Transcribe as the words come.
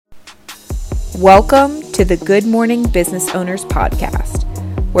Welcome to the Good Morning Business Owners Podcast,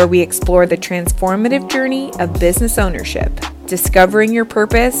 where we explore the transformative journey of business ownership, discovering your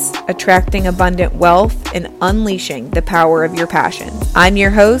purpose, attracting abundant wealth, and unleashing the power of your passion. I'm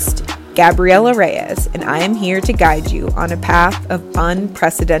your host, Gabriela Reyes, and I am here to guide you on a path of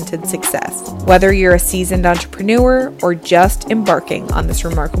unprecedented success. Whether you're a seasoned entrepreneur or just embarking on this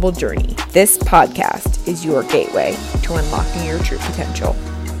remarkable journey, this podcast is your gateway to unlocking your true potential.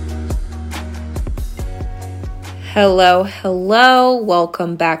 Hello.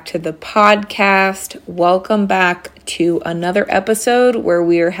 Welcome back to the podcast. Welcome back to another episode where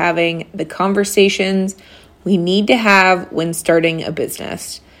we are having the conversations we need to have when starting a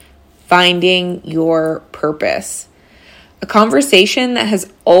business. Finding your purpose. A conversation that has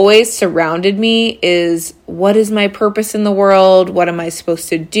always surrounded me is, what is my purpose in the world? What am I supposed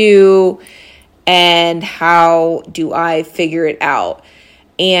to do? And how do I figure it out?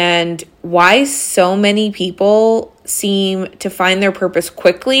 And why so many people seem to find their purpose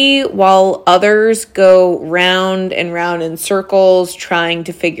quickly while others go round and round in circles trying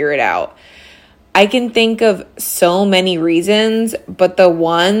to figure it out. I can think of so many reasons, but the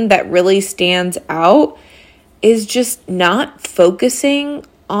one that really stands out is just not focusing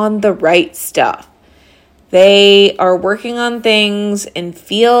on the right stuff. They are working on things and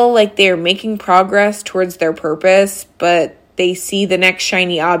feel like they're making progress towards their purpose, but they see the next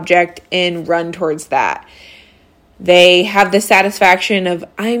shiny object and run towards that. They have the satisfaction of,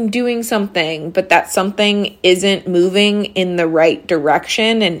 I'm doing something, but that something isn't moving in the right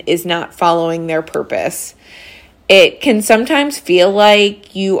direction and is not following their purpose. It can sometimes feel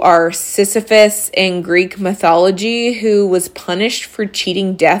like you are Sisyphus in Greek mythology who was punished for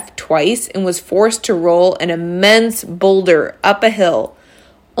cheating death twice and was forced to roll an immense boulder up a hill,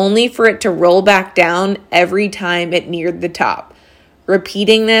 only for it to roll back down every time it neared the top,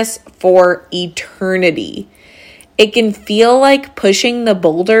 repeating this for eternity. It can feel like pushing the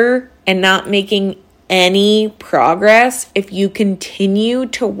boulder and not making any progress if you continue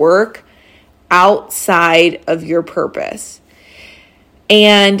to work outside of your purpose.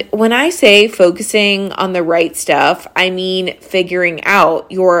 And when I say focusing on the right stuff, I mean figuring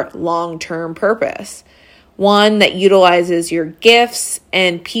out your long-term purpose. One that utilizes your gifts,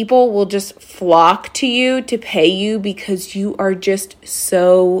 and people will just flock to you to pay you because you are just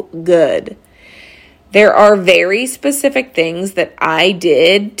so good. There are very specific things that I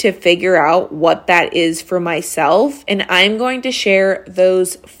did to figure out what that is for myself, and I'm going to share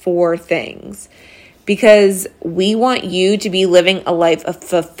those 4 things because we want you to be living a life of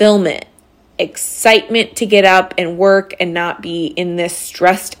fulfillment, excitement to get up and work and not be in this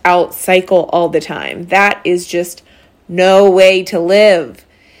stressed out cycle all the time. That is just no way to live.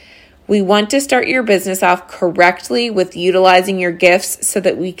 We want to start your business off correctly with utilizing your gifts so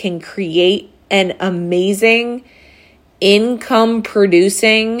that we can create an amazing income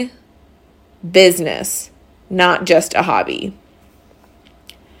producing business, not just a hobby.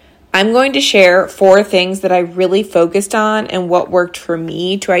 I'm going to share 4 things that I really focused on and what worked for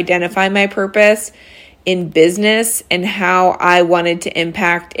me to identify my purpose in business and how I wanted to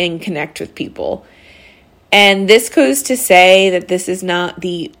impact and connect with people. And this goes to say that this is not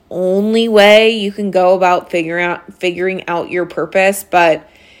the only way you can go about figuring out your purpose, but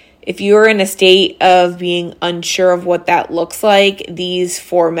if you're in a state of being unsure of what that looks like, these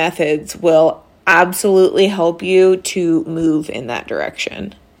 4 methods will absolutely help you to move in that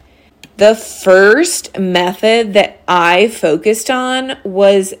direction. The first method that I focused on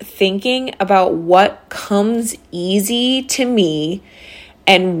was thinking about what comes easy to me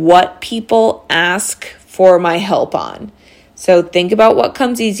and what people ask for my help on. So think about what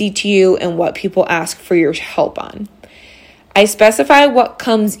comes easy to you and what people ask for your help on. I specify what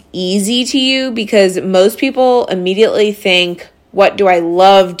comes easy to you because most people immediately think, what do I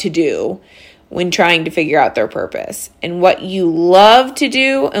love to do when trying to figure out their purpose? And what you love to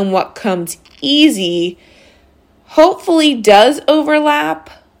do and what comes easy hopefully does overlap.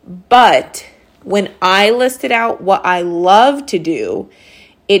 But when I listed out what I love to do,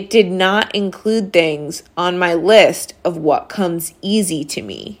 it did not include things on my list of what comes easy to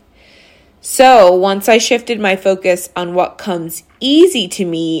me. So once I shifted my focus on what comes easy to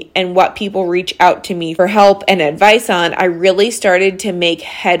me and what people reach out to me for help and advice on, I really started to make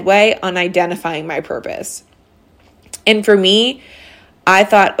headway on identifying my purpose. And for me, I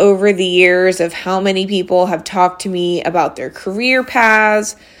thought over the years of how many people have talked to me about their career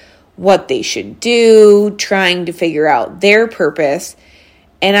paths, what they should do, trying to figure out their purpose.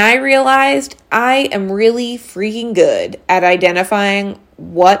 And I realized I am really freaking good at identifying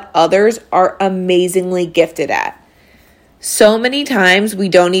what others are amazingly gifted at. So many times we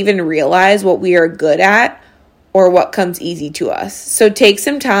don't even realize what we are good at or what comes easy to us. So take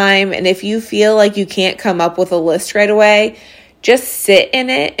some time, and if you feel like you can't come up with a list right away, just sit in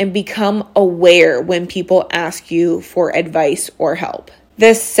it and become aware when people ask you for advice or help.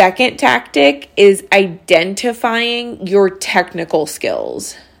 The second tactic is identifying your technical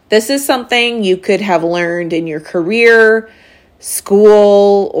skills. This is something you could have learned in your career,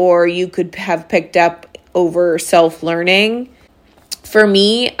 school, or you could have picked up over self-learning. For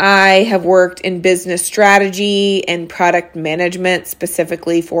me, I have worked in business strategy and product management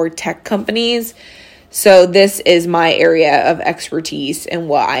specifically for tech companies. So this is my area of expertise and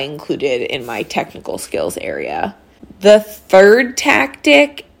what I included in my technical skills area. The third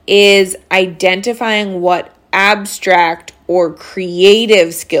tactic is identifying what abstract or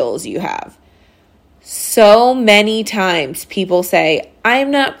creative skills you have. So many times people say,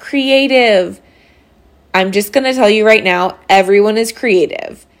 I'm not creative. I'm just going to tell you right now, everyone is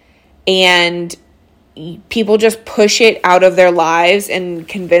creative. And people just push it out of their lives and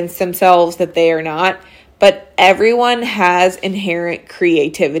convince themselves that they are not. But everyone has inherent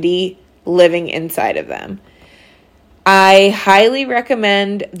creativity living inside of them. I highly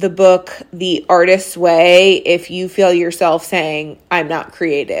recommend the book, The Artist's Way, if you feel yourself saying, I'm not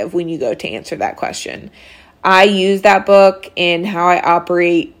creative, when you go to answer that question. I use that book in how I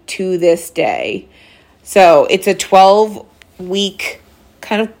operate to this day. So it's a 12-week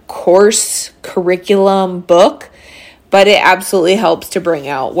kind of course curriculum book, but it absolutely helps to bring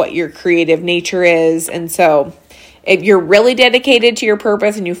out what your creative nature is. And so if you're really dedicated to your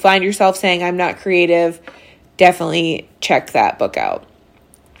purpose and you find yourself saying, I'm not creative, definitely check that book out.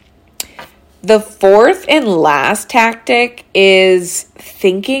 The fourth and last tactic is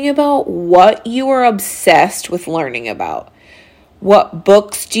thinking about what you are obsessed with learning about. What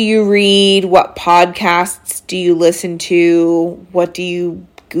books do you read? What podcasts do you listen to? What do you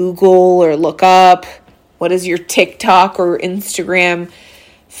Google or look up? What does your TikTok or Instagram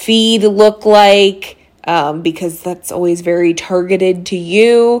feed look like? Because that's always very targeted to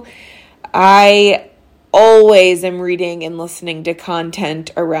you. I always am reading and listening to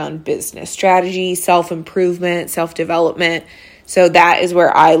content around business strategy, self-improvement, self-development. So that is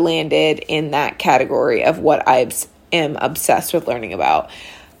where I landed in that category of what I am obsessed with learning about.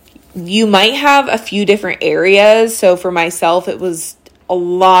 You might have a few different areas. So for myself, it was a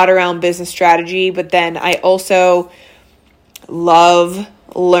lot around business strategy, but then I also love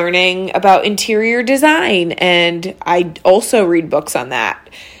learning about interior design, and I also read books on that.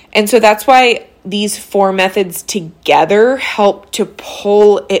 And so that's why these 4 methods together help to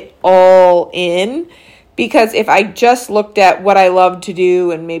pull it all in, because if I just looked at what I love to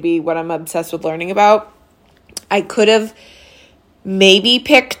do and maybe what I'm obsessed with learning about, I could have maybe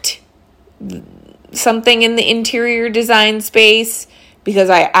picked something in the interior design space because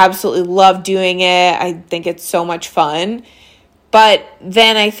I absolutely love doing it. I think it's so much fun. But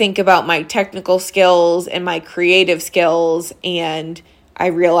then I think about my technical skills and my creative skills, and I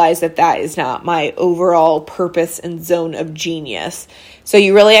realize that that is not my overall purpose and zone of genius. So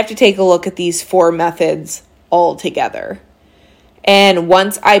you really have to take a look at these 4 methods all together. And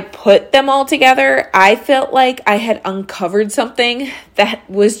once I put them all together, I felt like I had uncovered something that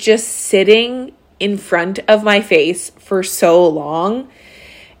was just sitting in front of my face for so long.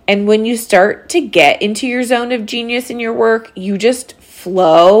 And when you start to get into your zone of genius in your work, you just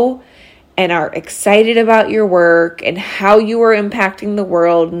flow and are excited about your work and how you are impacting the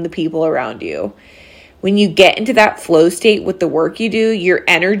world and the people around you. When you get into that flow state with the work you do, your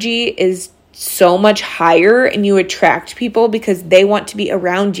energy is so much higher and you attract people because they want to be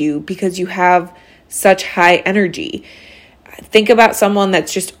around you because you have such high energy. Think about someone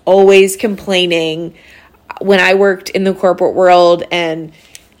that's just always complaining. When I worked in the corporate world and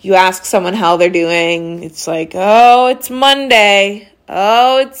you ask someone how they're doing, it's like, oh, it's Monday.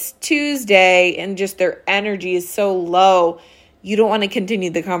 Oh, it's Tuesday. And just their energy is so low. You don't want to continue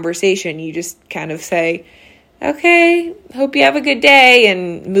the conversation. You just kind of say, okay, hope you have a good day,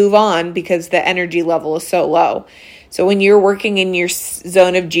 and move on because the energy level is so low. So when you're working in your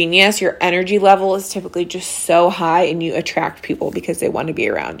zone of genius, your energy level is typically just so high and you attract people because they want to be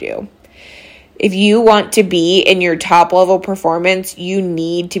around you. If you want to be in your top level performance, you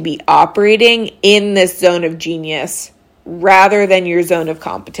need to be operating in this zone of genius rather than your zone of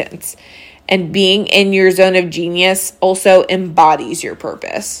competence. And being in your zone of genius also embodies your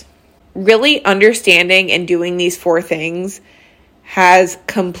purpose. Really understanding and doing these 4 things has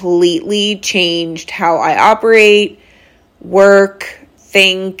completely changed how I operate, work,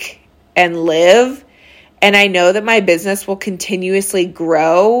 think, and live. And I know that my business will continuously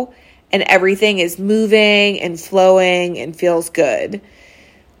grow and everything is moving and flowing and feels good.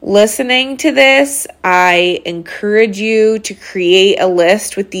 Listening to this, I encourage you to create a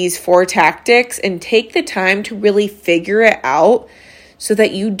list with these 4 tactics and take the time to really figure it out so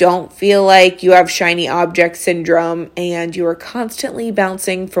that you don't feel like you have shiny object syndrome and you are constantly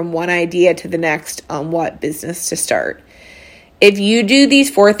bouncing from one idea to the next on what business to start. If you do these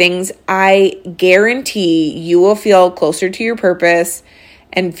 4 things, I guarantee you will feel closer to your purpose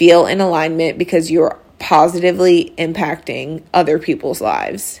and feel in alignment because you're positively impacting other people's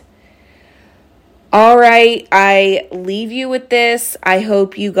lives. All right, I leave you with this. I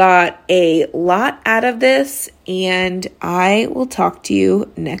hope you got a lot out of this, and I will talk to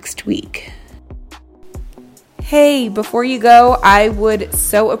you next week. Hey, before you go, I would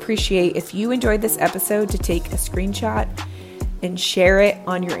so appreciate if you enjoyed this episode to take a screenshot and share it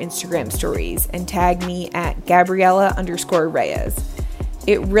on your Instagram stories and tag me at Gabriella_Reyes.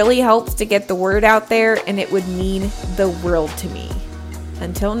 It really helps to get the word out there, and it would mean the world to me.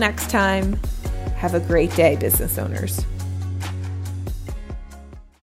 Until next time, have a great day, business owners.